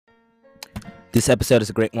This episode is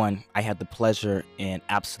a great one. I had the pleasure and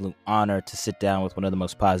absolute honor to sit down with one of the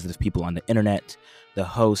most positive people on the internet, the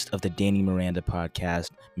host of the Danny Miranda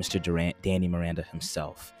podcast, Mr. Danny Miranda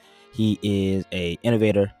himself. He is an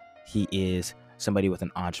innovator. He is somebody with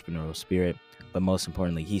an entrepreneurial spirit, but most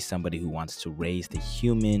importantly, he's somebody who wants to raise the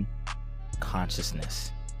human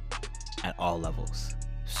consciousness at all levels.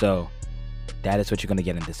 So that is what you're going to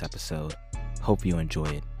get in this episode. Hope you enjoy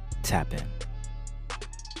it. Tap in.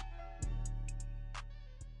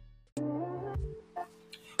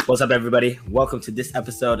 What's up, everybody? Welcome to this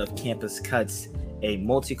episode of Campus Cuts, a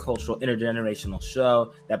multicultural, intergenerational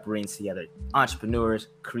show that brings together entrepreneurs,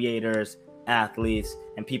 creators, athletes,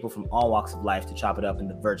 and people from all walks of life to chop it up in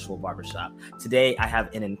the virtual barbershop. Today, I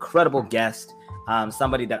have an incredible guest,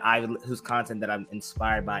 somebody whose content that I'm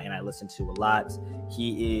inspired by and I listen to a lot.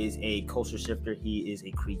 He is a culture shifter. He is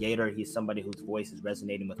a creator. He's somebody whose voice is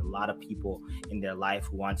resonating with a lot of people in their life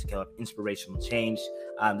who want to get inspirational change.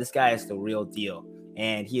 This guy is the real deal.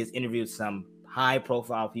 And he has interviewed some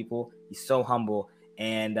high-profile people. He's so humble,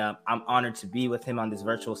 and I'm honored to be with him on this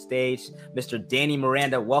virtual stage. Mr. Danny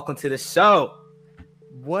Miranda, welcome to the show.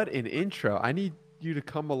 What an intro. I need you to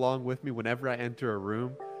come along with me whenever I enter a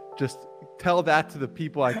room. Just tell that to the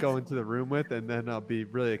people I go into the room with, and then I'll be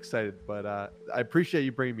really excited. But I appreciate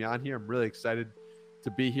you bringing me on here. I'm really excited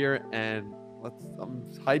to be here, and I'm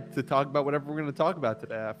hyped to talk about whatever we're going to talk about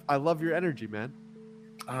today. I love your energy, man.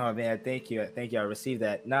 Oh man, thank you. I received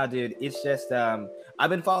that. Nah, dude, it's just I've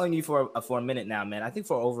been following you for a minute now, man. I think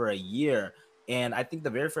for over a year, and I think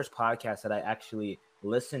the very first podcast that I actually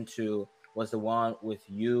listened to was the one with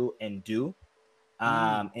you and Do,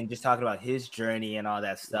 and just talking about his journey and all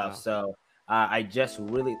that stuff. Wow. So I just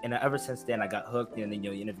really, and ever since then, I got hooked. And then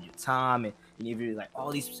you interviewed Tom, and you interviewed like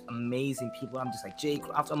all these amazing people. I'm just like Jake.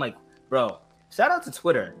 I'm like, bro, shout out to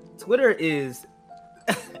Twitter. Twitter is.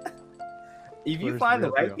 If you find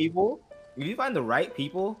the right people,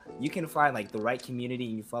 you can find like the right community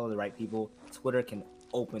and you follow the right people. Twitter can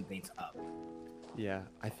open things up. Yeah,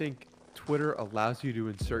 I think Twitter allows you to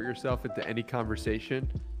insert yourself into any conversation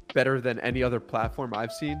better than any other platform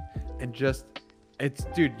I've seen. And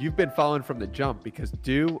dude, you've been following from the jump because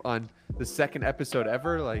on the second episode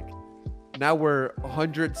ever, like now we're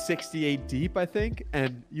 168 deep, I think.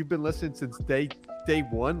 And you've been listening since day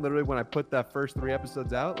one, literally when I put that first 3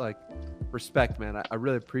 episodes out. Like, respect, man. I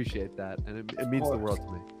really appreciate that, and it means the world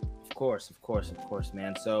to me. Of course,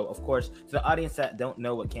 man. So, of course, to the audience that don't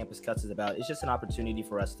know what Campus Cuts is about, it's just an opportunity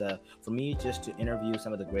for me just to interview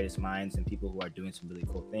some of the greatest minds and people who are doing some really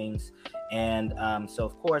cool things. And so,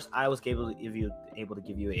 of course, I was able to give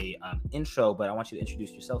you a intro, but I want you to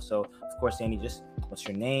introduce yourself. So, of course, Danny, just what's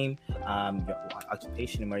your name, your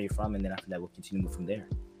occupation, and where you're from, and then after that, we'll continue to move from there.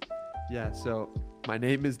 Yeah, so my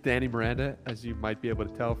name is Danny Miranda, as you might be able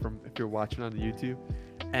to tell from if you're watching on the YouTube.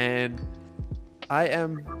 And I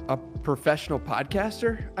am a professional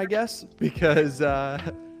podcaster, I guess, because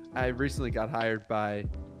I recently got hired by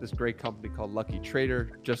this great company called Lucky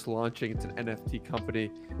Trader, just launching. It's an NFT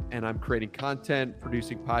company, and I'm creating content,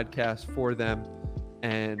 producing podcasts for them.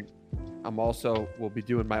 And will be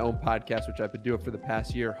doing my own podcast, which I've been doing for the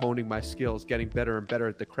past year, honing my skills, getting better and better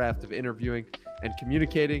at the craft of interviewing and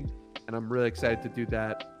communicating. And I'm really excited to do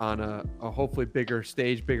that on a hopefully bigger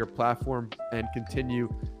stage, bigger platform, and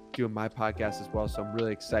continue doing my podcast as well. So I'm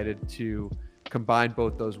really excited to combine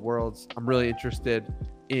both those worlds. I'm really interested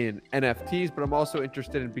in NFTs, but I'm also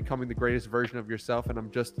interested in becoming the greatest version of yourself. And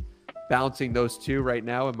I'm just balancing those two right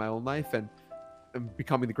now in my own life. And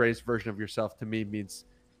becoming the greatest version of yourself to me means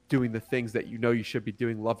doing the things that you know you should be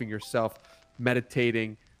doing, loving yourself,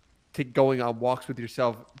 meditating, going on walks with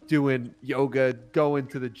yourself, doing yoga, going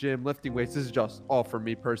to the gym, lifting weights. This is just all for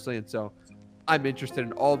me personally. And so I'm interested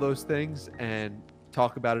in all those things and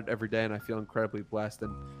talk about it every day. And I feel incredibly blessed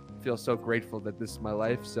and feel so grateful that this is my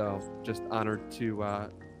life. So just honored to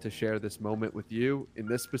share this moment with you in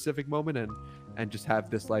this specific moment and just have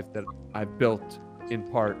this life that I've built in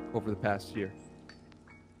part over the past year.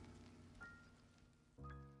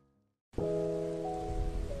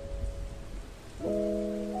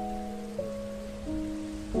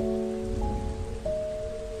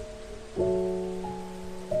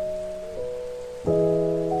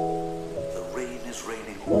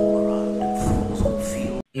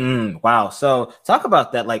 Wow. So talk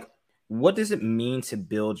about that. Like, what does it mean to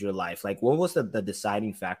build your life? Like, what was the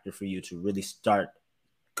deciding factor for you to really start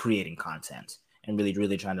creating content and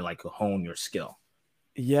really trying to like hone your skill?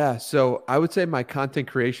 Yeah. So I would say my content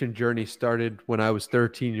creation journey started when I was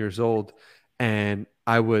 13 years old, and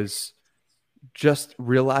I was just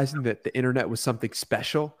realizing that the internet was something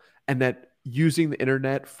special and that using the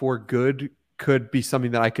internet for good could be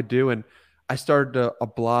something that I could do. And I started a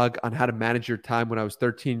blog on how to manage your time when I was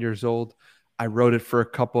 13 years old. I wrote it for a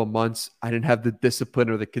couple of months. I didn't have the discipline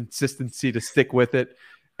or the consistency to stick with it.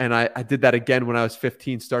 And I did that again when I was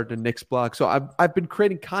 15, started a Knicks blog. So I've been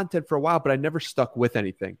creating content for a while, but I never stuck with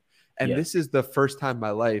anything. And Yeah. this is the first time in my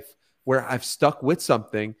life where I've stuck with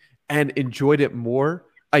something and enjoyed it more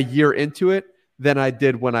a year into it than I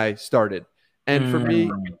did when I started. And for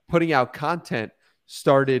me, putting out content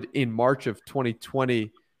started in March of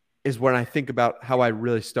 2020 is when I think about how I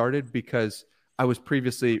really started, because I was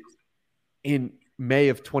previously in May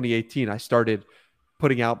of 2018, I started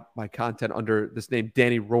putting out my content under this name,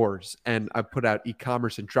 Danny Roars, and I put out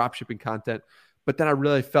e-commerce and dropshipping content. But then I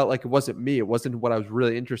really felt like it wasn't me. It wasn't what I was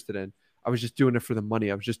really interested in. I was just doing it for the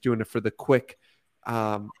money. I was just doing it for the quick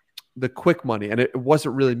money, and it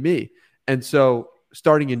wasn't really me. And so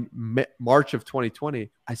starting in March of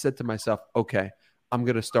 2020, I said to myself, okay, I'm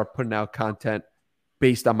going to start putting out content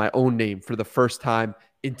based on my own name for the first time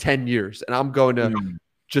in 10 years. And I'm going to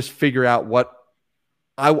just figure out what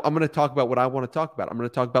I'm going to talk about, what I want to talk about. I'm going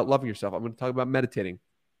to talk about loving yourself. I'm going to talk about meditating.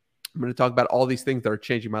 I'm going to talk about all these things that are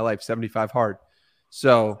changing my life, 75 hard.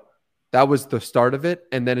 So that was the start of it.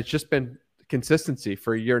 And then it's just been consistency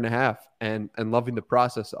for a year and a half and loving the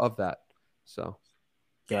process of that. So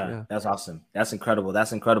yeah, that's awesome. That's incredible.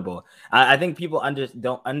 That's incredible. I think people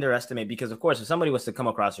don't underestimate, because of course, if somebody was to come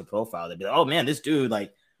across your profile, they'd be like, oh man, this dude,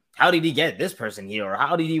 like, how did he get this person here? Or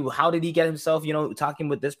how did he get himself, talking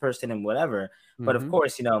with this person and whatever. But of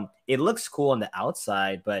course, it looks cool on the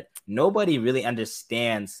outside, but nobody really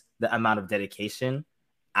understands the amount of dedication,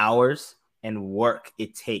 hours, and work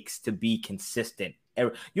it takes to be consistent.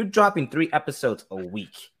 You're dropping 3 episodes a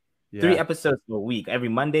week. Yeah. 3 episodes a week, every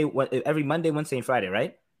Monday, Wednesday, and Friday,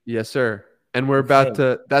 right? Yes, sir. And we're about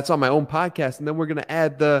to, that's on my own podcast. And then we're going to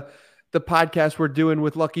add the podcast we're doing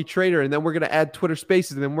with Lucky Trader. And then we're going to add Twitter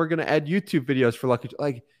Spaces. And then we're going to add YouTube videos for Lucky.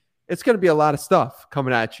 Like, it's going to be a lot of stuff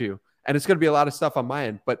coming at you. And it's going to be a lot of stuff on my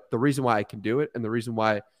end. But the reason why I can do it and the reason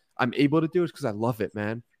why I'm able to do it is because I love it,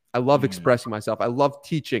 man. I love expressing myself. I love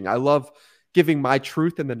teaching. I love giving my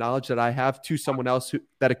truth and the knowledge that I have to someone else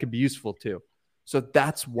that it can be useful to. So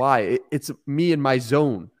that's why it's me in my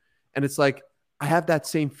zone. And it's like, I have that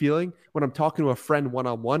same feeling when I'm talking to a friend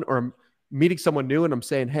one-on-one, or I'm meeting someone new and I'm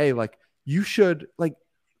saying, hey, like, you should, like,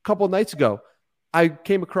 a couple of nights ago, I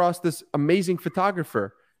came across this amazing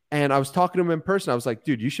photographer and I was talking to him in person. I was like,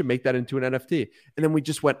 dude, you should make that into an NFT. And then we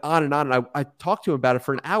just went on and on. And I talked to him about it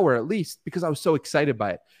for an hour at least because I was so excited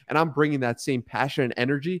by it. And I'm bringing that same passion and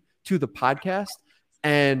energy to the podcast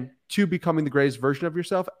and to becoming the greatest version of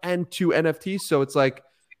yourself and to NFTs. So it's like,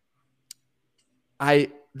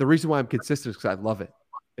 the reason why I'm consistent is because I love it,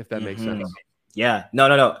 if that makes sense. Yeah, no.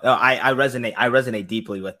 I resonate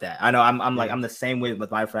deeply with that. I know I'm like, I'm the same way with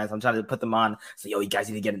my friends. I'm trying to put them on. So, yo, you guys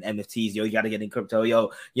need to get in NFTs. Yo, you got to get in crypto.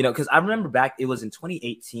 Yo, because I remember back, it was in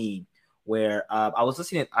 2018 where I was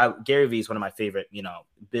listening to Gary Vee is one of my favorite,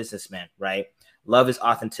 businessmen, right? Love his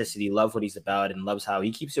authenticity, love what he's about, and loves how he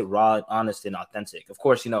keeps it raw, honest, and authentic. Of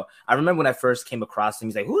course, I remember when I first came across him,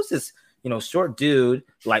 he's like, who's this, short dude,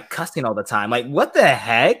 like, cussing all the time? Like, what the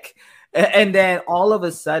heck? And then all of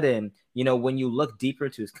a sudden, when you look deeper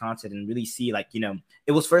into his content and really see, like,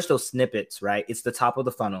 it was first those snippets, right? It's the top of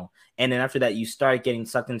the funnel. And then after that, you start getting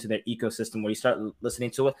sucked into their ecosystem where you start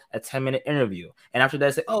listening to a 10-minute interview. And after that,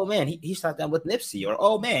 it's like, oh man, he sat down with Nipsey, or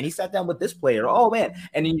oh man, he sat down with this player, or, oh man.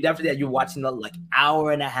 And then after that, you're watching the, like,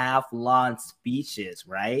 hour-and-a-half long speeches,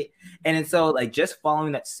 right? And so, like, just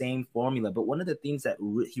following that same formula. But one of the things that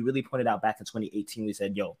he really pointed out back in 2018, we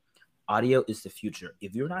said, yo, audio is the future.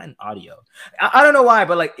 If you're not in audio, I don't know why,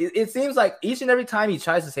 but like it seems like each and every time he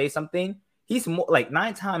tries to say something, he's more like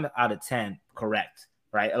 9 times out of 10 correct,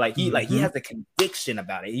 right? Like he has the conviction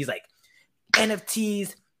about it. He's like,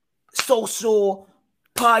 NFTs, social,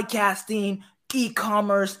 podcasting,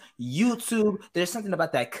 e-commerce, YouTube. There's something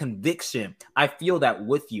about that conviction. I feel that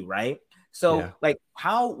with you, right? So like,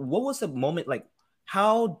 what was the moment? Like,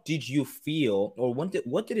 how did you feel, or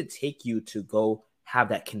what did it take you to go have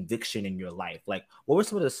that conviction in your life? Like, what were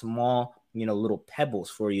some of the small, little pebbles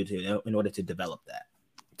for you in order to develop that?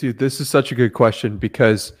 Dude, this is such a good question,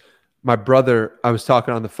 because my brother, I was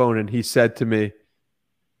talking on the phone and he said to me,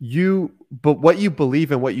 but what you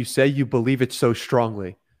believe and what you say, you believe it so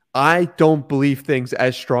strongly. I don't believe things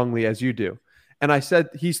as strongly as you do. And I said,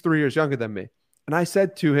 he's 3 years younger than me. And I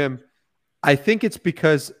said to him, I think it's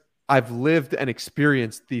because I've lived and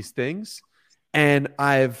experienced these things, and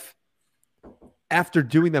after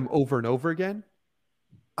doing them over and over again,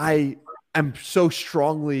 I am so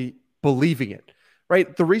strongly believing it,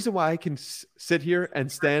 right? The reason why I can sit here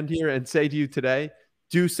and stand here and say to you today,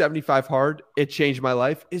 do 75 hard, it changed my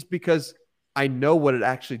life, is because I know what it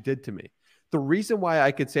actually did to me. The reason why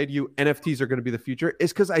I could say to you NFTs are going to be the future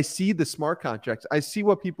is because I see the smart contracts. I see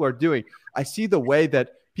what people are doing. I see the way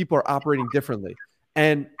that people are operating differently.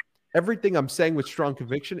 And everything I'm saying with strong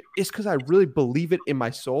conviction is because I really believe it in my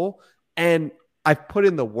soul. And I've put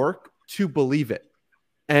in the work to believe it.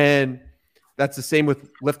 And that's the same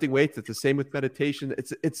with lifting weights. It's the same with meditation.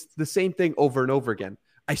 It's the same thing over and over again.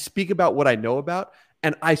 I speak about what I know about,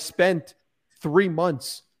 and I spent 3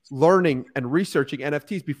 months learning and researching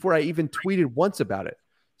NFTs before I even tweeted once about it.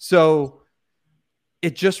 So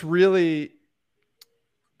it just really,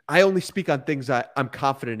 I only speak on things I'm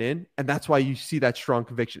confident in, and that's why you see that strong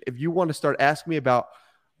conviction. If you want to start asking me about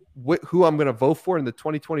who I'm going to vote for in the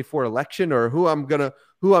 2024 election, or who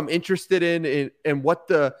I'm interested in and what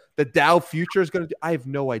the Dow future is going to do, I have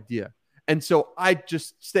no idea. And so I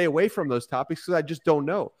just stay away from those topics because I just don't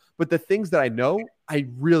know. But the things that I know, I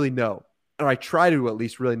really know, or I try to at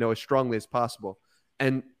least really know as strongly as possible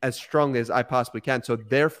and as strongly as I possibly can. So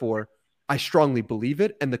therefore, I strongly believe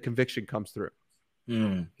it, and the conviction comes through.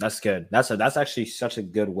 That's good. That's actually such a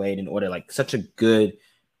good way in order, like such a good.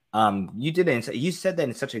 You said that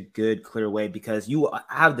in such a good, clear way, because you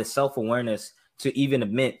have the self-awareness to even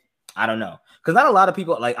admit, I don't know. Because not a lot of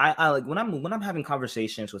people, like I like when I'm having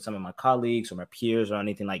conversations with some of my colleagues or my peers or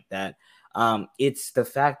anything like that. It's the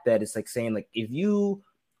fact that it's like saying, like, if you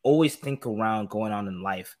always think around going on in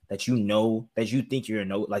life that you think you're a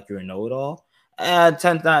know-it-all, 9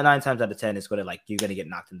 times out of 10 it's gonna, like, you're gonna get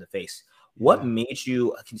knocked in the face. What made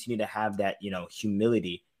you continue to have that,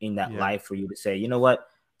 humility in that life for you to say, you know what?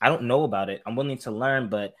 I don't know about it. I'm willing to learn,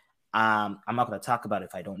 but I'm not going to talk about it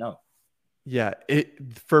if I don't know. Yeah.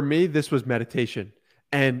 For me, this was meditation.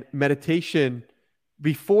 And meditation,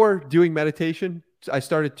 before doing meditation, I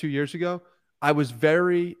started 2 years ago. I was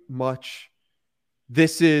very much,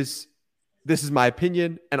 this is my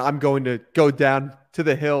opinion, and I'm going to go down to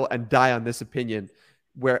the hill and die on this opinion,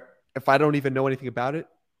 where if I don't even know anything about it,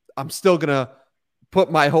 I'm still going to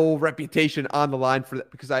put my whole reputation on the line for that,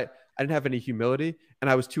 because I didn't have any humility, and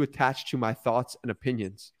I was too attached to my thoughts and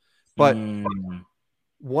opinions. But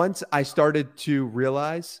once I started to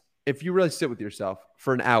realize, if you really sit with yourself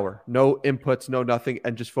for an hour, no inputs, no nothing,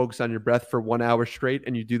 and just focus on your breath for 1 hour straight,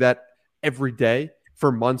 and you do that every day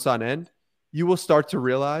for months on end, you will start to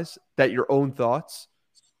realize that your own thoughts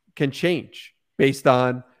can change based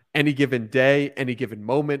on any given day, any given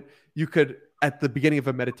moment. You could, at the beginning of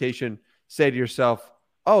a meditation, say to yourself,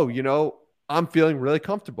 oh, I'm feeling really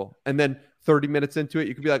comfortable. And then 30 minutes into it,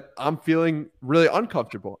 you could be like, I'm feeling really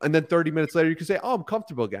uncomfortable. And then 30 minutes later, you can say, oh, I'm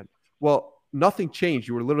comfortable again. Well, nothing changed.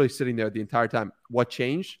 You were literally sitting there the entire time. What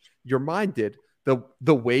changed? Your mind did.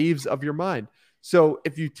 The waves of your mind. So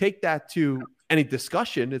if you take that to any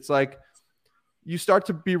discussion, it's like you start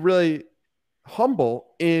to be really humble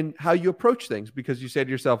in how you approach things, because you say to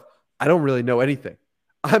yourself, I don't really know anything.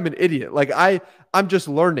 I'm an idiot. Like I'm just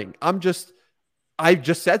learning. I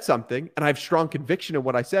just said something and I have strong conviction in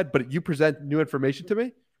what I said, but you present new information to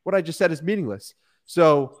me. What I just said is meaningless.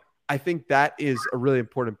 So I think that is a really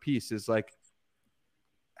important piece, is like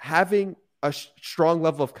having a strong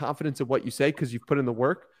level of confidence in what you say because you've put in the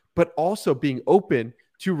work, but also being open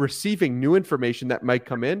to receiving new information that might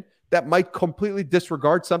come in that might completely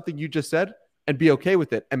disregard something you just said, and be okay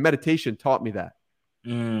with it. And meditation taught me that.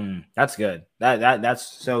 That's good. That's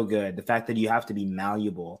so good. The fact that you have to be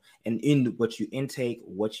malleable and in what you intake,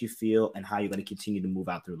 what you feel, and how you're going to continue to move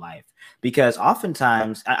out through life. Because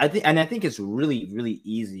oftentimes, I think it's really, really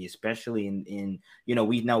easy, especially in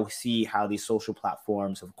we now see how these social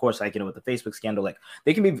platforms, of course, like with the Facebook scandal, like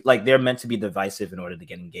they can be like, they're meant to be divisive in order to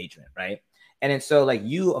get engagement, right? And then so, like,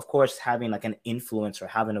 you, of course, having like an influence or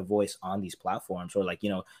having a voice on these platforms, or like,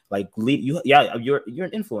 like you're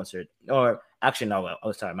an influencer, or actually, no,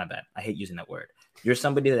 oh, sorry, my bad. I hate using that word. You're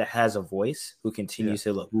somebody that has a voice who continues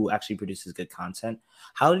to who actually produces good content.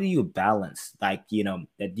 How do you balance, like, do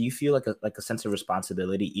you feel like a sense of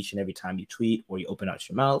responsibility each and every time you tweet or you open out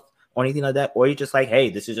your mouth or anything like that? Or you're just like,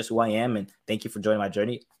 hey, this is just who I am, and thank you for joining my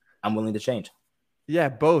journey. I'm willing to change. Yeah,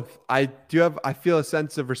 both. I feel a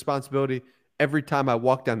sense of responsibility every time I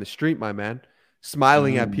walk down the street, my man,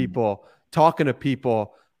 smiling at people, talking to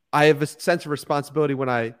people. I have a sense of responsibility when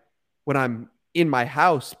I'm in my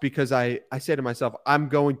house, because I say to myself, I'm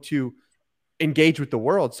going to engage with the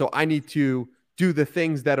world. So I need to do the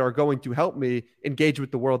things that are going to help me engage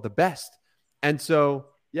with the world the best. And so,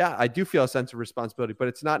 yeah, I do feel a sense of responsibility, but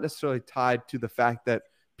it's not necessarily tied to the fact that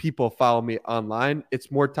people follow me online.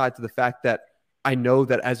 It's more tied to the fact that I know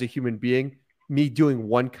that as a human being, me doing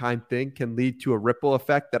one kind thing can lead to a ripple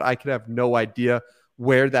effect that I could have no idea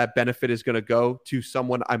where that benefit is going to go to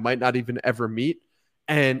someone I might not even ever meet.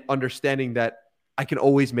 and understanding that I can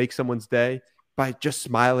always make someone's day by just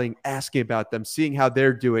smiling, asking about them, seeing how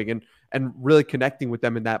they're doing, and really connecting with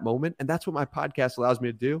them in that moment. And that's what my podcast allows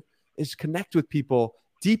me to do, is connect with people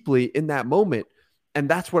deeply in that moment. And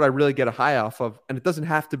that's what I really get a high off of. And it doesn't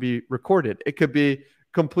have to be recorded. It could be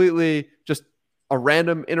completely just a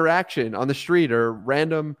random interaction on the street or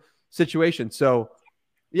random situation. So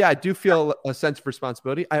yeah, I do feel a sense of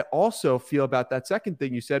responsibility. I also feel about that second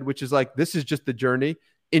thing you said, which is like, this is just the journey.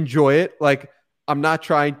 Enjoy it. Like, I'm not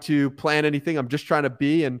trying to plan anything. I'm just trying to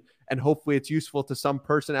be, and hopefully it's useful to some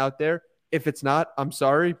person out there. If it's not, I'm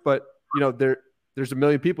sorry, but there's a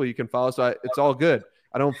million people you can follow, so it's all good.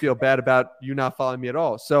 I don't feel bad about you not following me at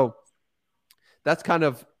all. So that's kind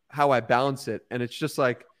of how I balance it, and it's just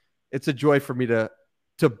like, it's a joy for me to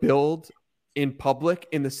build in public,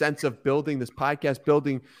 in the sense of building this podcast,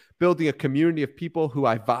 building a community of people who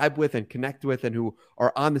I vibe with and connect with, and who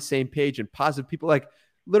are on the same page, and positive people. Like,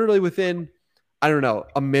 literally within, I don't know,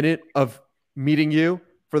 a minute of meeting you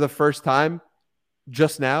for the first time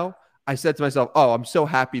just now, I said to myself, oh, I'm so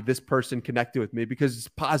happy this person connected with me, because it's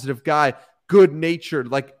a positive guy, good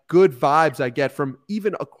natured, like good vibes I get from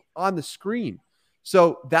even on the screen.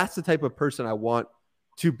 So that's the type of person I want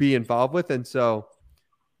to be involved with. And so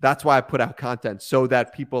that's why I put out content, so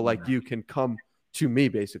that people like you can come to me,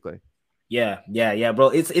 basically. Yeah, bro.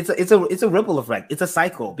 It's a ripple effect. It's a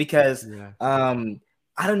cycle, because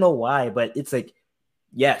I don't know why, but it's like,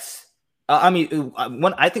 yes. I mean,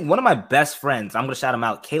 I think one of my best friends, I'm gonna shout him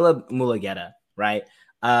out, Caleb Mulugeta, right?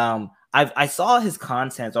 I saw his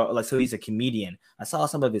content, or like, so he's a comedian. I saw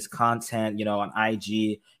some of his content, on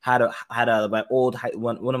IG. Had my old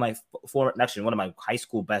one of my former, actually one of my high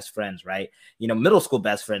school best friends, right? Middle school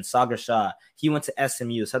best friend, Sagar Shah. He went to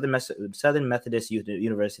SMU, Southern Methodist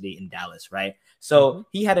University in Dallas, right? So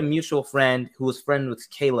he had a mutual friend who was friends with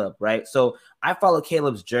Caleb, right? So I followed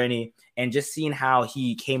Caleb's journey, and just seeing how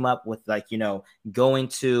he came up with, like, going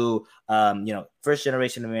to, first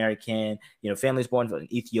generation American, family's born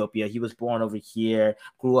in Ethiopia. He was born over here,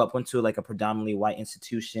 grew up, went to like a predominantly white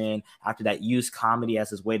institution. After that, used comedy as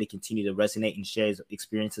his way to continue to resonate and share his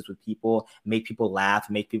experiences with people, make people laugh,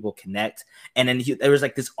 make people connect. And then there was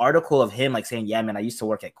like this article of him like saying, yeah, man, I used to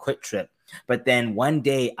work at Quick Trip. But then one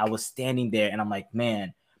day I was standing there and I'm like,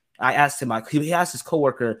 man, I asked him, he asked his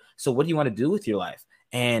coworker, so what do you want to do with your life?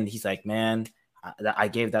 And he's like, man, I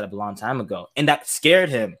gave that up a long time ago. And that scared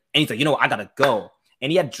him. And he's like, I got to go.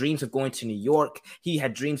 And he had dreams of going to New York. He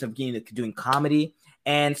had dreams of doing comedy.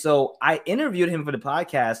 And so I interviewed him for the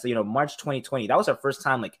podcast, March 2020. That was our first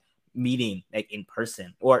time like meeting, like in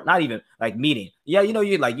person, or not even like meeting. Yeah,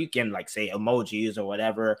 you can like say emojis or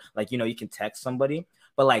whatever. Like, you can text somebody.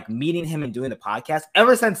 But like meeting him and doing the podcast,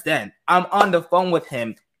 ever since then, I'm on the phone with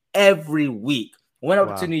him every week. Went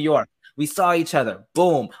up to New York. We saw each other,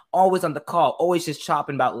 boom, always on the call, always just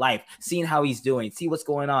chopping about life, seeing how he's doing, see what's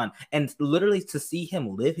going on. And literally to see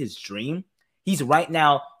him live his dream. He's right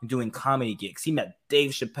now doing comedy gigs. He met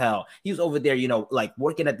Dave Chappelle. He was over there, like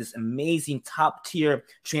working at this amazing top tier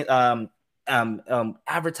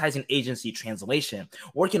advertising agency, Translation,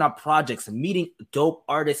 working on projects, meeting dope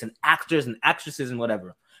artists and actors and actresses and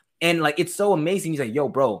whatever. And like, it's so amazing. He's like, yo,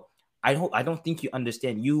 bro, I don't think you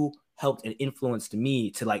understand. You helped and influenced me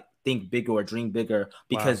to like think bigger or dream bigger,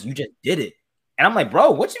 because you just did it. And I'm like,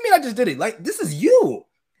 bro, what you mean I just did it? Like, this is you.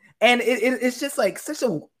 And it's just like such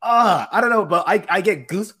a, I don't know, but I get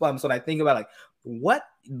goosebumps when I think about like, what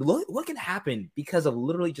can happen because of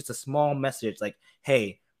literally just a small message like,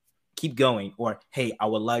 hey, keep going, or hey, I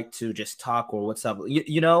would like to just talk, or what's up,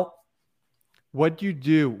 What do you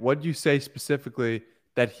do? What do you say specifically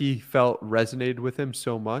that he felt resonated with him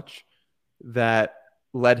so much that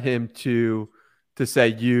led him to say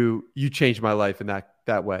you changed my life in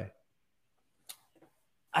that way?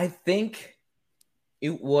 I think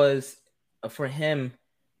it was for him.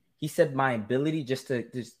 He said my ability just to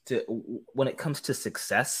when it comes to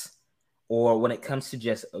success, or when it comes to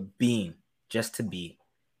just being, just to be,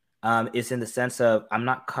 it's in the sense of I'm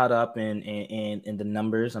not caught up in the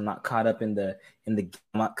numbers. I'm not caught up in the I'm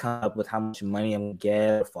not caught up with how much money I'm gonna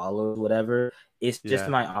get or followers, whatever. It's just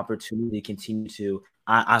my opportunity to continue to.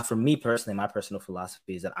 For me personally, my personal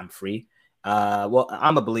philosophy is that I'm free. Well,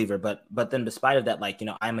 I'm a believer, but then despite of that, like,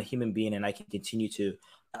 I'm a human being, and I can continue to.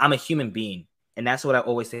 I'm a human being, and that's what I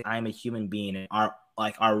always say. I am a human being, and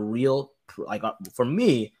our real, for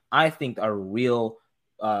me, I think our real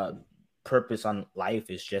purpose on life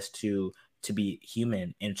is just to be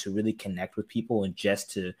human and to really connect with people, and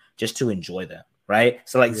just to enjoy them, right?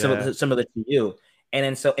 So like similar to you,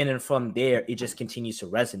 and then from there it just continues to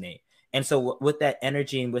resonate. And so with that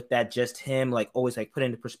energy and with that just him like always like put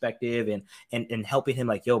into perspective and helping him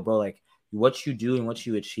like, yo, bro, like what you do and what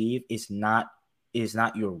you achieve is not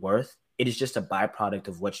your worth. It is just a byproduct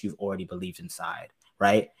of what you've already believed inside,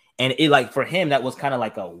 right? And it like for him that was kind of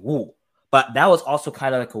like a woo, but that was also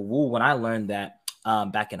kind of like a woo when I learned that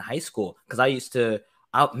back in high school because I used to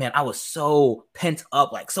man, I was so pent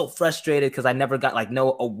up, like so frustrated because I never got like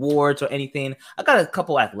no awards or anything. I got a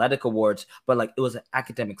couple athletic awards, but like it was an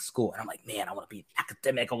academic school, and I'm like, man, I want to be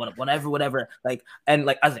academic. I want to whatever. Like, and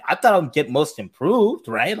like I thought I would get most improved,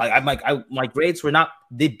 right? Like I'm like my grades were not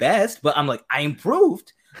the best, but I'm like I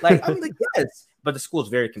improved. Like I'm like yes, but the school is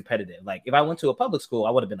very competitive. Like if I went to a public school,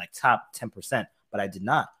 I would have been like top 10%, but I did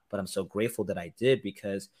not. But I'm so grateful that I did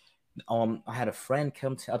because I had a friend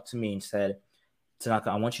come up to me and said,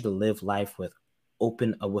 Tanaka, I want you to live life with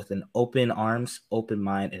an open arms, open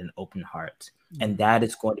mind, and an open heart. And that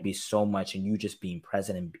is going to be so much in you just being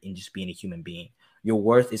present and just being a human being. Your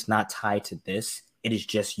worth is not tied to this. It is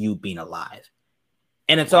just you being alive.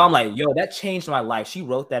 And then, so I'm like, yo, that changed my life. She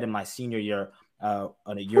wrote that in my senior year on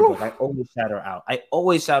a yearbook. I always shout her out. I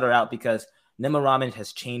always shout her out because Nema Ramen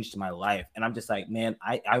has changed my life. And I'm just like, man,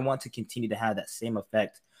 I want to continue to have that same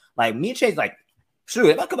effect. Like me change, like, sure,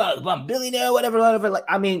 if I come out, I'm a billionaire, whatever, like,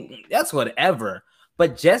 I mean, that's whatever.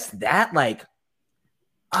 But just that, like,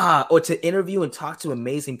 or to interview and talk to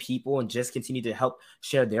amazing people and just continue to help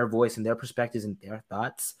share their voice and their perspectives and their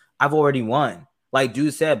thoughts, I've already won. Like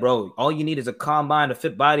dude said, bro, all you need is a calm mind, a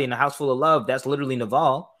fit body, and a house full of love. That's literally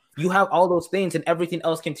Naval. You have all those things and everything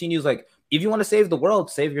else continues. Like, if you want to save the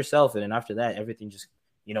world, save yourself. And then after that, everything just,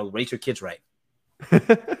 raise your kids right.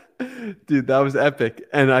 Dude, that was epic.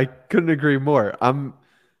 And I couldn't agree more. I'm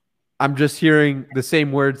just hearing the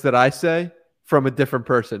same words that I say from a different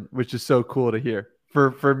person, which is so cool to hear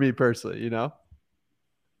for me personally,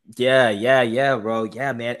 Yeah, bro.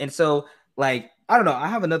 Yeah, man. And so, like, I don't know. I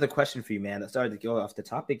have another question for you, man. That started to go off the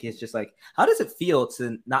topic. It's just like, how does it feel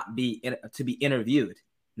to not be to be interviewed,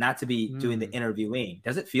 not to be doing the interviewing?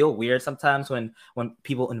 Does it feel weird sometimes when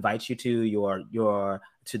people invite you to your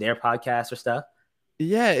to their podcast or stuff?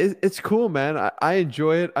 Yeah, it's cool, man. I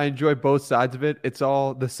enjoy it. I enjoy both sides of it. It's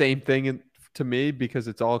all the same thing to me because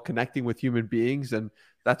it's all connecting with human beings, and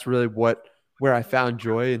that's really where I found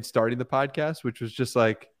joy in starting the podcast, which was just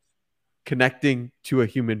like connecting to a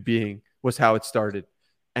human being was how it started,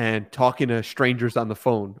 and talking to strangers on the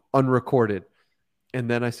phone, unrecorded. And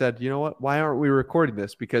then I said, you know what? Why aren't we recording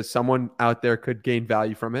this? Because someone out there could gain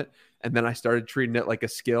value from it. And then I started treating it like a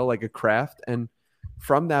skill, like a craft, and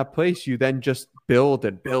from that place, you then just build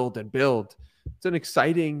and build and build. It's an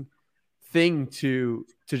exciting thing to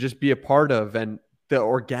just be a part of and the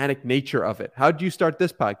organic nature of it. How did you start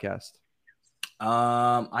this podcast?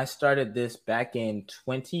 I started this back in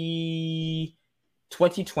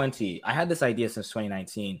 2020. I had this idea since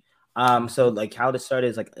 2019. So like how to start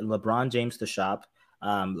is like LeBron James The Shop,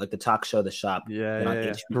 like the talk show The Shop.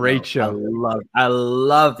 Yeah. Great show. I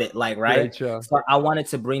love it. Like, right. Great show. So I wanted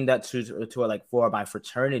to bring that to like for my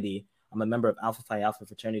fraternity. I'm a member of Alpha Phi Alpha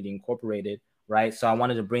Fraternity Incorporated, right? So I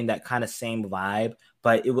wanted to bring that kind of same vibe,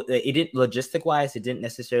 but it didn't logistic wise, it didn't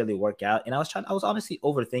necessarily work out. And I was honestly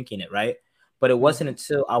overthinking it, right? But it wasn't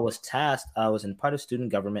until I was tasked, I was in part of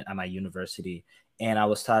student government at my university, and I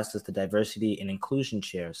was tasked as the diversity and inclusion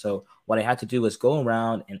chair. So what I had to do was go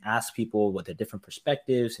around and ask people what their different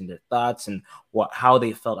perspectives and their thoughts and how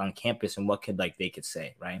they felt on campus and what they could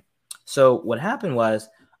say, right? So what happened was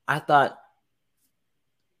I thought,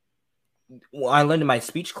 well, I learned in my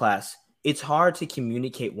speech class, it's hard to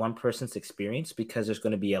communicate one person's experience because there's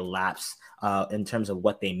going to be a lapse in terms of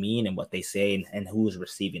what they mean and what they say and who's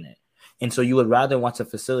receiving it. And so you would rather want to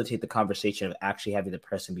facilitate the conversation of actually having the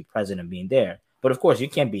person be present and being there. But of course, you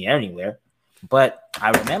can't be anywhere. But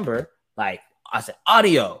I remember, like, I said,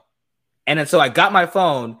 audio. And then so I got my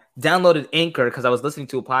phone, downloaded Anchor because I was listening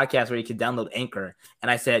to a podcast where you could download Anchor. And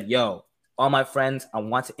I said, yo, all my friends, I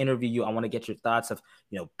want to interview you. I want to get your thoughts of,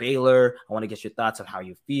 Baylor. I want to get your thoughts of how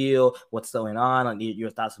you feel, what's going on. I need your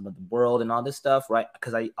thoughts about the world and all this stuff, right?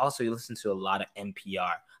 Because I also listened to a lot of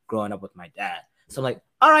NPR growing up with my dad. So I'm like,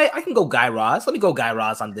 all right, I can go Guy Raz. Let me go Guy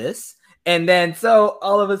Raz on this. And then so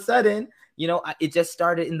all of a sudden, it just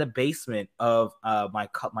started in the basement of my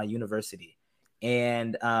university.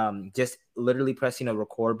 And just literally pressing a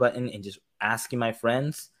record button and just asking my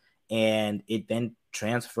friends. And it then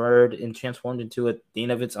transformed into a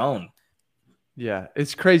thing of its own. Yeah,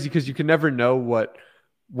 it's crazy because you can never know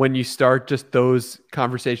when you start, just those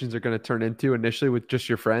conversations are going to turn into initially with just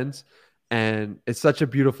your friends. And it's such a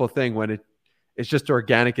beautiful thing when it's just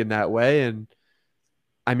organic in that way. And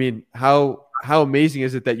I mean, how amazing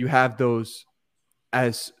is it that you have those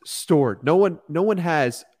as stored. No one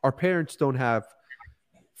has, our parents don't have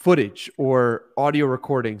footage or audio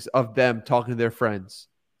recordings of them talking to their friends.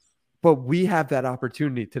 But we have that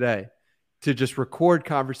opportunity today to just record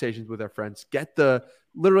conversations with our friends. Get the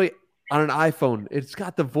literally on an iPhone, it's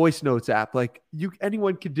got the voice notes app. Like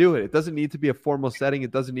anyone can do it. It doesn't need to be a formal setting.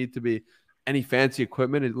 It doesn't need to be any fancy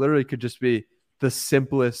equipment. It literally could just be the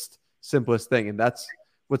simplest thing. And that's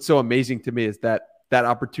what's so amazing to me, is that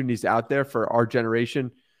opportunity is out there for our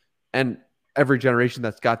generation and every generation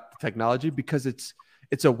that's got the technology, because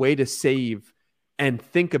it's a way to save and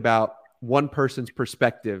think about one person's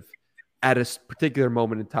perspective at a particular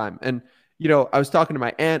moment in time. And, I was talking to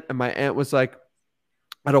my aunt, and my aunt was like,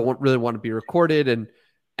 I don't really want to be recorded, and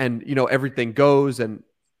everything goes. And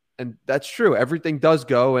that's true. Everything does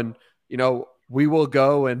go, and, we will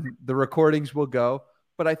go, and the recordings will go.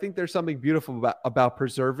 But I think there's something beautiful about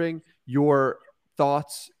preserving your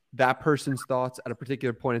thoughts, that person's thoughts at a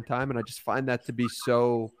particular point in time. And I just find that to be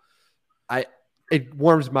so, it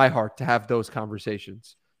warms my heart to have those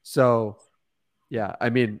conversations. So yeah, I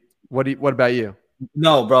mean, what about you?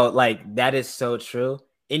 No, bro, like that is so true.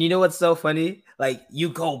 And you know what's so funny? Like you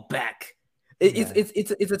go back.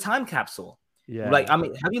 It's a time capsule. Yeah. Like, I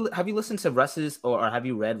mean, have you listened to Russ's or have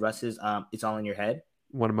you read Russ's It's All in Your Head?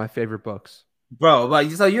 One of my favorite books. Bro, but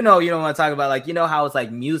so you don't want to talk about, like, how it's like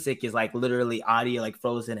music is like literally audio, like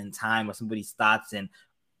frozen in time, or somebody's thoughts and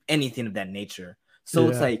anything of that nature. So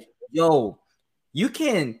it's like, yo, you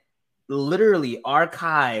can literally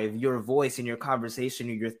archive your voice and your conversation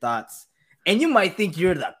or your thoughts, and you might think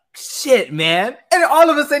you're the shit, man. And all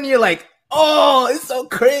of a sudden you're like, oh, it's so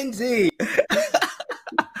cringy.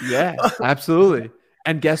 Yeah, absolutely.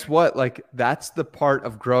 And guess what? Like, that's the part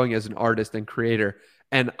of growing as an artist and creator.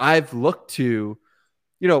 And I've looked to,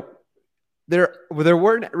 there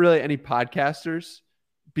weren't really any podcasters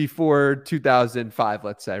before 2005,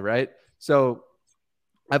 let's say, right? So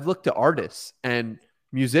I've looked to artists and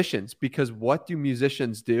musicians, because what do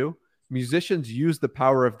musicians do? Musicians use the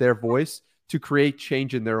power of their voice to create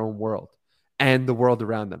change in their own world and the world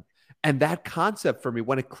around them. And that concept for me,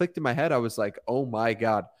 when it clicked in my head, I was like, oh my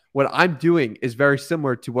God, what I'm doing is very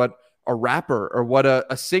similar to what a rapper or what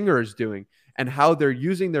a singer is doing, and how they're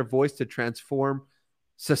using their voice to transform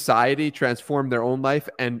society, transform their own life,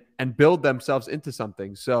 and build themselves into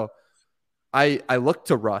something. So I look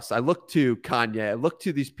to Russ, I look to Kanye, I look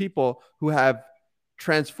to these people who have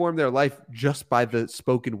transformed their life just by the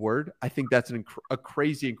spoken word. I think that's a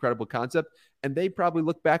crazy, incredible concept. And they probably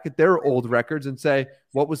look back at their old records and say,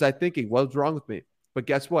 what was I thinking? What was wrong with me? But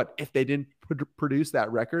guess what? If they didn't produce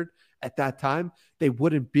that record at that time, they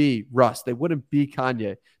wouldn't be Russ. They wouldn't be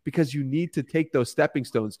Kanye, because you need to take those stepping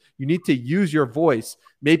stones. You need to use your voice,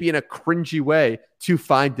 maybe in a cringy way, to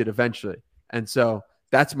find it eventually. And so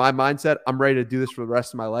that's my mindset. I'm ready to do this for the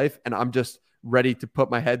rest of my life. And I'm just ready to put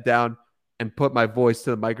my head down and put my voice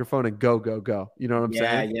to the microphone and go, go, go. You know what I'm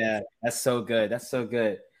saying? Yeah. That's so good. That's so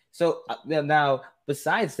good. So now,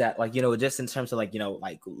 besides that, like, just in terms of like,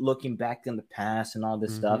 like looking back in the past and all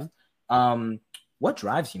this stuff, what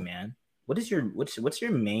drives you, man? What's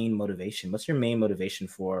your main motivation? What's your main motivation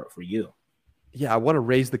for you? Yeah, I want to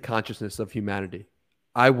raise the consciousness of humanity.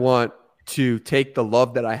 I want to take the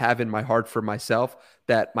love that I have in my heart for myself,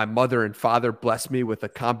 that my mother and father blessed me with a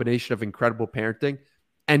combination of incredible parenting,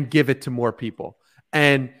 and give it to more people.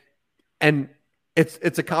 And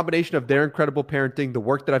it's a combination of their incredible parenting, the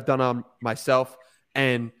work that I've done on myself,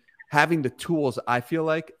 and having the tools, I feel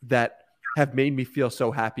like, that have made me feel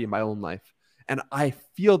so happy in my own life. And I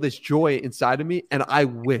feel this joy inside of me. And I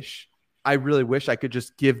really wish I could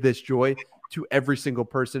just give this joy to every single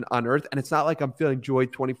person on earth. And it's not like I'm feeling joy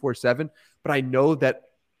 24/7, but I know that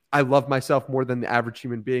I love myself more than the average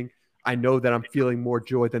human being. I know that I'm feeling more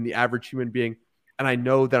joy than the average human being. And I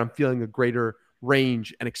know that I'm feeling a greater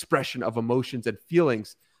range and expression of emotions and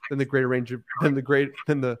feelings than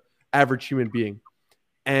the average human being.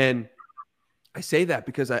 And I say that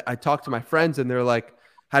because I talk to my friends, and they're like,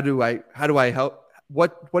 how do I help?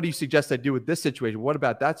 What do you suggest I do with this situation? What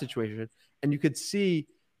about that situation? And you could see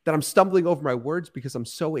that I'm stumbling over my words because I'm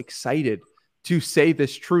so excited to say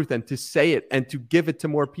this truth and to say it and to give it to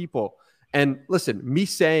more people. And listen, me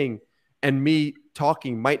saying and me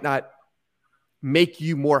talking might not make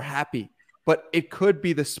you more happy, but it could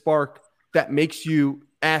be the spark that makes you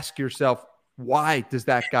ask yourself, why does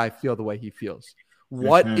that guy feel the way he feels?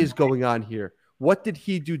 What is going on here? What did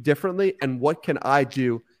he do differently? And what can I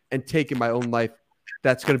do and take in my own life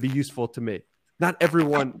that's going to be useful to me? Not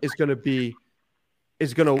everyone is going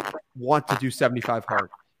to want to do 75 hard.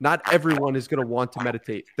 Not everyone is going to want to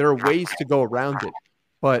meditate. There are ways to go around it.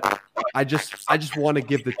 but I just want to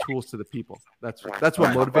give the tools to the people. That's what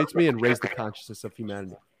motivates me and raise the consciousness of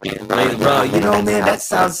humanity. Bro, you know, man, that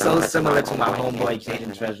sounds so similar to my homeboy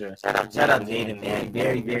Jaden Treasure. Shout out Jaden, man.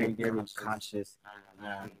 Very, very, very conscious.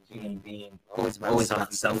 Being always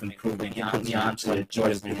about self-improvement. He put me on to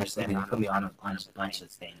Jordan Peterson, and he put me on a bunch of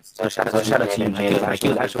things. So shout out to you, man. Like, he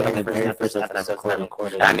was actually one of the very first episodes I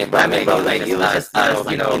recorded. I mean, bro, like, it was just us,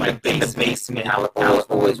 you know, like, in the basement. I will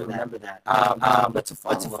always remember that. But to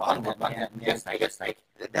follow that, man, I guess, like,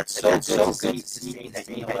 that's so good to see that,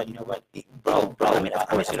 you know what, bro, I mean, of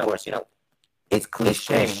course, you know, it's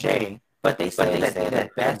cliche, but they say that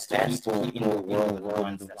the best people in the world are the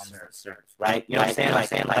ones that serve, right? You know what I'm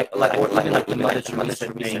saying? Or even like the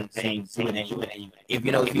military saying, do it anyway. If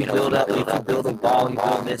you build a wall, you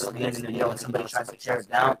build this, and and somebody tries to tear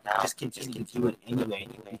it down, just continue to do it anyway,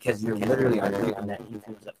 because you're literally on that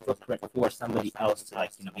influence, that footprint for somebody else to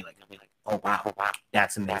be like, oh wow,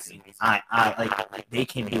 that's amazing. I like they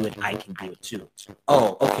can do it, I can do it too.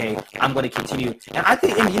 Oh, okay, I'm going to continue. And I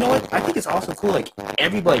think, and you know what? I think it's also cool. Like,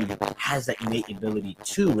 everybody has that innate ability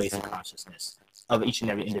to raise the consciousness of each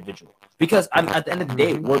and every individual, because at the end of the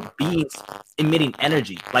day, we're beings emitting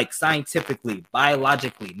energy, like scientifically,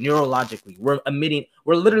 biologically, neurologically. We're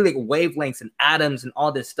literally like wavelengths and atoms and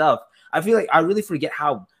all this stuff. I feel like I really forget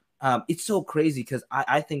how it's so crazy, because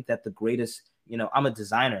I think that the greatest, I'm a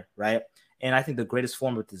designer, right? And I think the greatest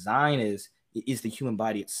form of design is the human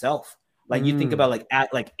body itself. Like, you think about like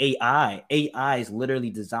AI is literally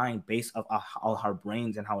designed based off how our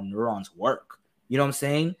brains and how neurons work. You know what I'm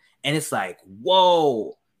saying? And it's like,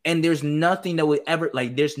 whoa. And there's nothing that will ever,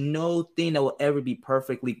 like, there's no thing that will ever be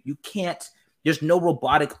perfectly. There's no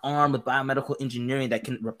robotic arm with biomedical engineering that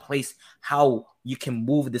can replace how you can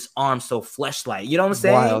move this arm so flesh-like. You know what I'm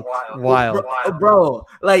saying? Wild. Bro.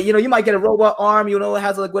 Like, you might get a robot arm, it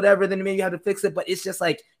has like whatever, then maybe you have to fix it. But it's just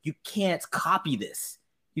like, you can't copy this.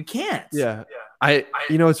 You can't. Yeah.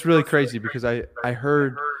 It's really crazy, because I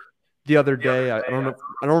heard the other day, I don't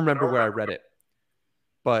remember where I read it,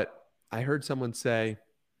 but I heard someone say,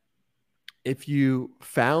 if you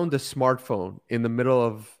found a smartphone in the middle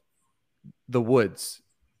of the woods,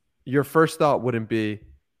 your first thought wouldn't be,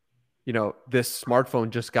 this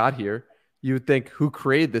smartphone just got here. You would think, who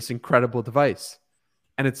created this incredible device?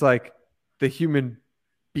 And it's like, the human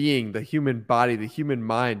being, the human body, the human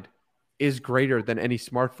mind is greater than any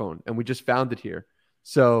smartphone, and we just found it here.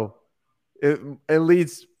 So it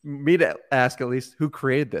leads me to ask, at least, who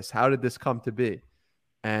created this? How did this come to be?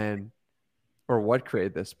 Or what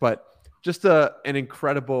created this? But just an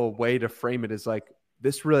incredible way to frame it is like,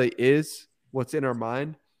 this really is what's in our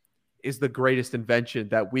mind is the greatest invention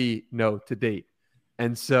that we know to date.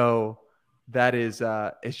 And so that is,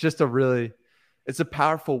 it's just it's a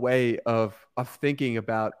powerful way of thinking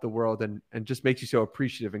about the world, and just makes you so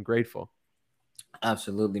appreciative and grateful.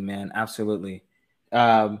 Absolutely, man. Absolutely.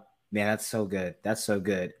 Man, that's so good. That's so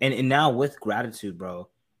good. And now with gratitude, bro,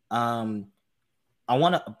 I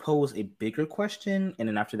want to pose a bigger question, and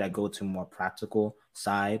then after that, go to a more practical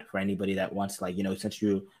side for anybody that wants, like, since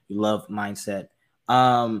you love mindset.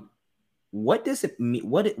 What does it mean?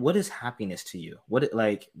 What is happiness to you?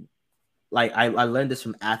 I learned this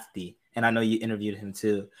from Athlete, and I know you interviewed him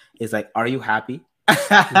too. It's like, are you happy?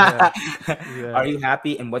 Yeah. Are you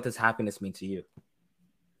happy? And what does happiness mean to you?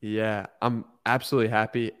 Yeah, I'm absolutely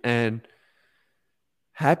happy. And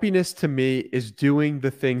happiness to me is doing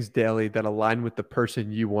the things daily that align with the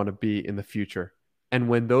person you want to be in the future. And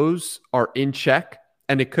when those are in check,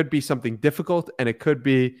 and it could be something difficult, and it could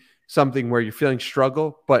be something where you're feeling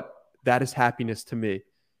struggle, but that is happiness to me.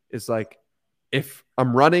 Is like, if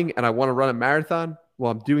I'm running and I want to run a marathon,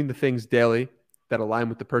 well, I'm doing the things daily that align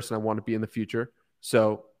with the person I want to be in the future.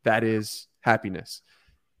 So that is happiness.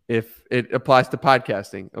 If it applies to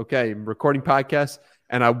podcasting, okay, I'm recording podcasts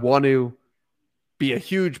and I want to be a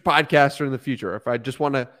huge podcaster in the future. If I just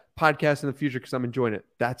want to podcast in the future because I'm enjoying it,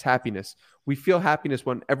 that's happiness. We feel happiness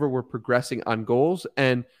whenever we're progressing on goals,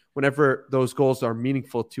 and whenever those goals are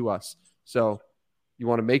meaningful to us. So you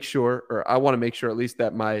want to make sure, or I want to make sure at least,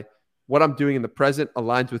 that what I'm doing in the present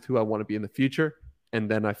aligns with who I want to be in the future,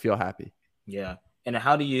 and then I feel happy. Yeah. And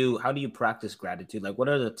how do you practice gratitude? Like, what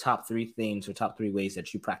are the top 3 things or top 3 ways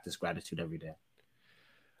that you practice gratitude every day?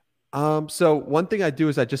 So one thing I do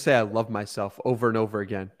is I just say I love myself over and over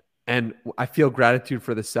again. And I feel gratitude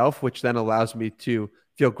for the self, which then allows me to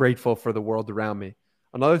feel grateful for the world around me.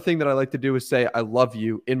 Another thing that I like to do is say I love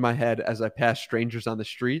you in my head as I pass strangers on the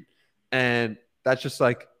street. And that's just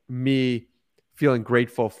like me feeling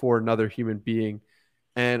grateful for another human being.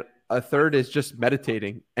 And a third is just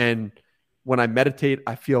meditating. And when I meditate,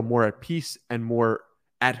 I feel more at peace and more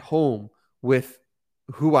at home with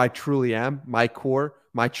who I truly am, my core,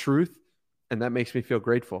 my truth, and that makes me feel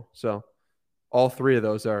grateful. So all three of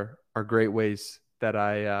those are great ways that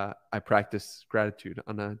I practice gratitude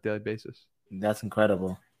on a daily basis. That's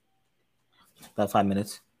incredible. About 5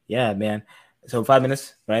 minutes. Yeah, man. So 5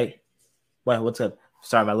 minutes, right? What's up?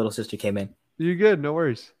 Sorry, my little sister came in. You're good. No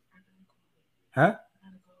worries. Huh?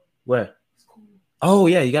 Where? Oh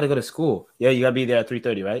yeah, you got to go to school. Yeah, you got to be there at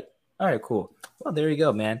 3:30, right? All right, cool. Well, there you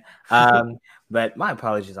go, man. But my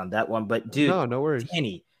apologies on that one. But dude, No worries.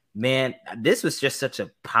 Danny, man, this was just such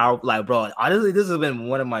a powerful, like, bro. Honestly, this has been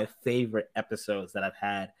one of my favorite episodes that I've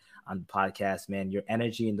had on the podcast, man. Your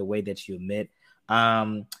energy and the way that you admit.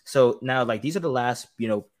 So now, like, these are the last,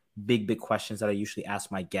 big questions that I usually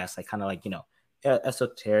ask my guests. I kind of like,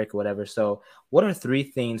 esoteric or whatever. So what are three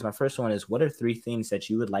things? My first one is, what are three things that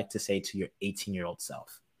you would like to say to your 18-year-old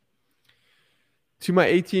self? To my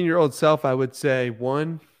 18-year-old self, I would say,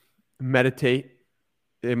 one, meditate.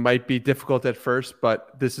 It might be difficult at first,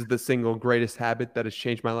 but this is the single greatest habit that has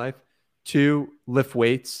changed my life. Two, lift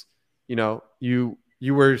weights. You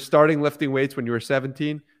were starting lifting weights when you were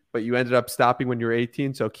 17, but you ended up stopping when you were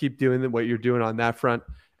 18. So keep doing what you're doing on that front.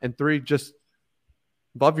 And three, just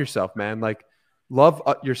love yourself, man. Like, love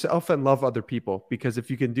yourself and love other people, because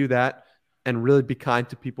if you can do that and really be kind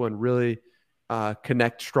to people and really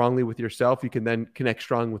connect strongly with yourself, you can then connect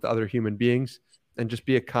strong with other human beings and just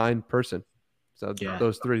be a kind person. So Yeah,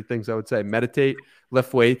 those three things I would say: meditate,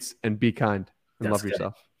 lift weights, and be kind and love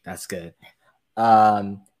yourself. That's good.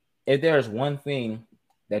 If there's one thing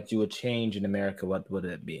that you would change in America, what would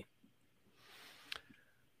it be?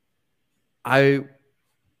 I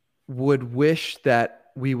would wish that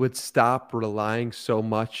we would stop relying so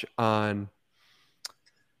much on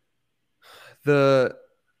the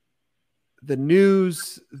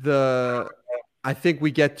news. I think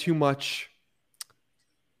we get too much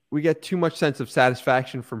sense of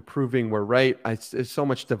satisfaction from proving we're right. There's so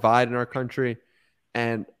much divide in our country,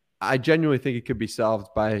 and I genuinely think it could be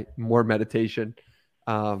solved by more meditation.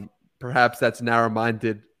 Perhaps that's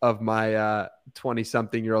narrow-minded of my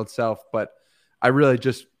 20-something-year-old self, but I really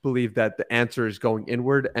just believe that the answer is going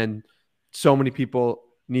inward, and so many people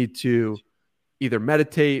need to either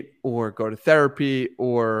meditate or go to therapy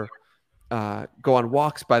or go on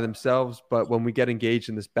walks by themselves. But when we get engaged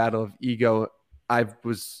in this battle of ego, I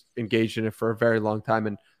was engaged in it for a very long time,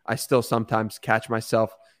 and I still sometimes catch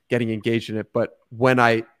myself getting engaged in it. But when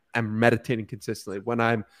I am meditating consistently, when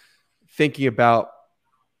I'm thinking about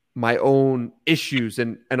my own issues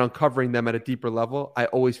and uncovering them at a deeper level, I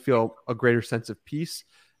always feel a greater sense of peace.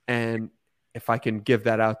 And if I can give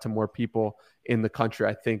that out to more people in the country,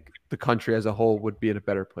 I think the country as a whole would be in a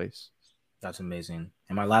better place. That's amazing.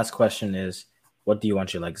 And my last question is, what do you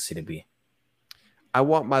want your legacy to be? I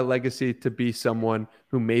want my legacy to be someone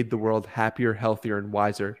who made the world happier, healthier, and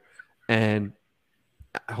wiser, and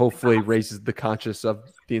hopefully raises the conscious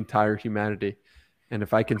of the entire humanity. And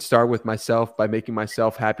if I can start with myself by making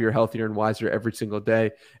myself happier, healthier, and wiser every single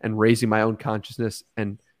day and raising my own consciousness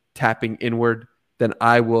and tapping inward, then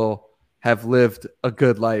I will have lived a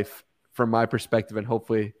good life from my perspective and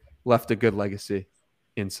hopefully left a good legacy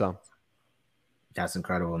in some. That's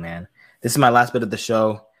incredible, man. This is my last bit of the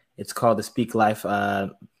show. It's called the Speak Life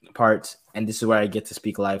part. And this is where I get to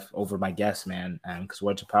speak life over my guests, man, because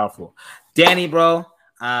words are powerful. Danny, bro,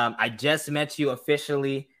 I just met you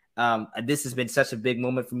officially. This has been such a big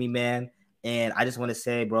moment for me, man. And I just want to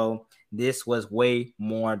say, bro, this was way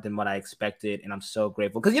more than what I expected. And I'm so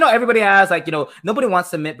grateful. Because, everybody has, like, nobody wants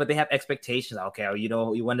to admit, but they have expectations. Okay,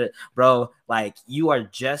 you wonder, bro, like, you are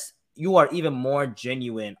even more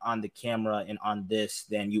genuine on the camera and on this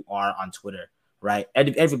than you are on Twitter, right?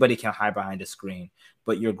 Everybody can hide behind the screen,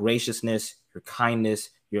 but your graciousness, your kindness,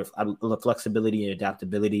 your flexibility, your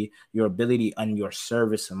adaptability, your ability, and your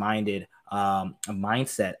service-minded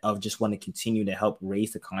mindset of just want to continue to help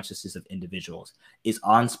raise the consciousness of individuals is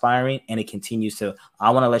awe-inspiring, and it continues to.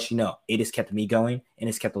 I want to let you know it has kept me going, and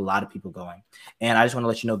it's kept a lot of people going. And I just want to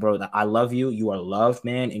let you know, bro, that I love you. You are loved,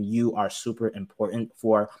 man, and you are super important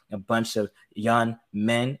for a bunch of young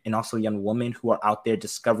men and also young women who are out there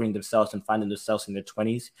discovering themselves and finding themselves in their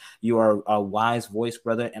 20s. You are a wise voice,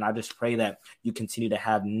 brother, and I just pray that you continue to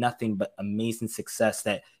have nothing but amazing success,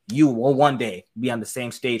 that you will one day be on the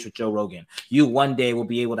same stage with Joe Rogan. You one day will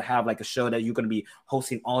be able to have like a show that you're going to be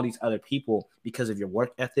hosting all these other people because of your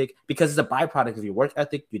work ethic, because it's a byproduct of your work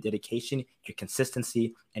ethic, your dedication, your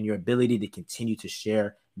consistency, and your ability to continue to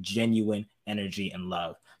share genuine energy and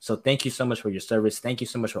love. So thank you so much for your service. Thank you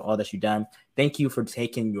so much for all that you've done. Thank you for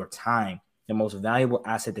taking your time, the most valuable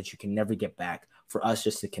asset that you can never get back, for us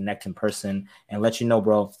just to connect in person and let you know,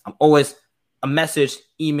 bro, I'm always a message,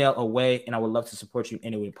 email away, and I would love to support you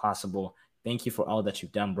any way possible. Thank you for all that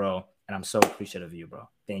you've done, bro. And I'm so appreciative of you, bro.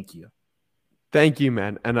 Thank you. Thank you,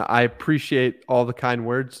 man. And I appreciate all the kind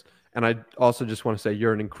words. And I also just want to say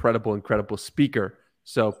you're an incredible, incredible speaker.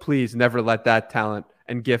 So please never let that talent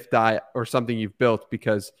and gift die or something you've built,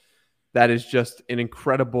 because that is just an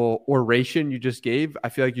incredible oration you just gave. I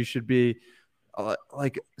feel like you should be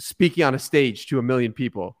like speaking on a stage to a million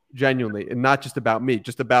people, genuinely, and not just about me,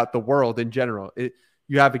 just about the world in general.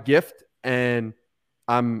 You have a gift, and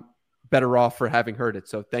I'm better off for having heard it.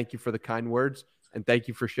 So thank you for the kind words, and thank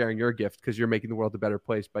you for sharing your gift, because you're making the world a better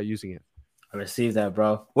place by using it. I received that,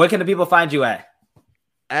 bro. Where can the people find you at?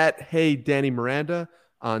 At Hey Danny Miranda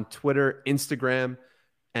on Twitter, Instagram,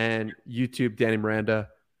 and YouTube, Danny Miranda.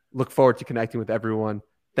 Look forward to connecting with everyone.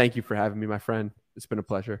 Thank you for having me, my friend. It's been a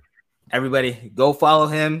pleasure. Everybody, go follow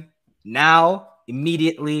him now,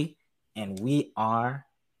 immediately, and we are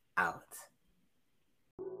out.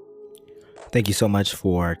 Thank you so much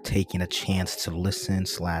for taking a chance to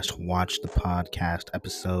listen/watch the podcast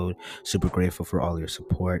episode. Super grateful for all your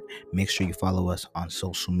support. Make sure you follow us on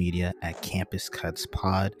social media at Campus Cuts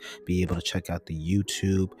Pod. Be able to check out the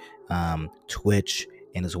YouTube, Twitch,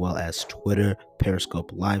 and as well as Twitter,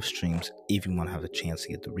 Periscope live streams. If you want to have a chance to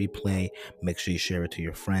get the replay, make sure you share it to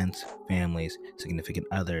your friends, families, significant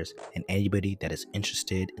others, and anybody that is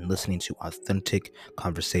interested in listening to authentic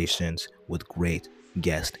conversations with great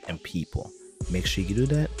guests and people. Make sure you do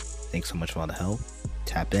that. Thanks so much for all the help.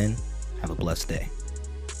 Tap in. Have a blessed day.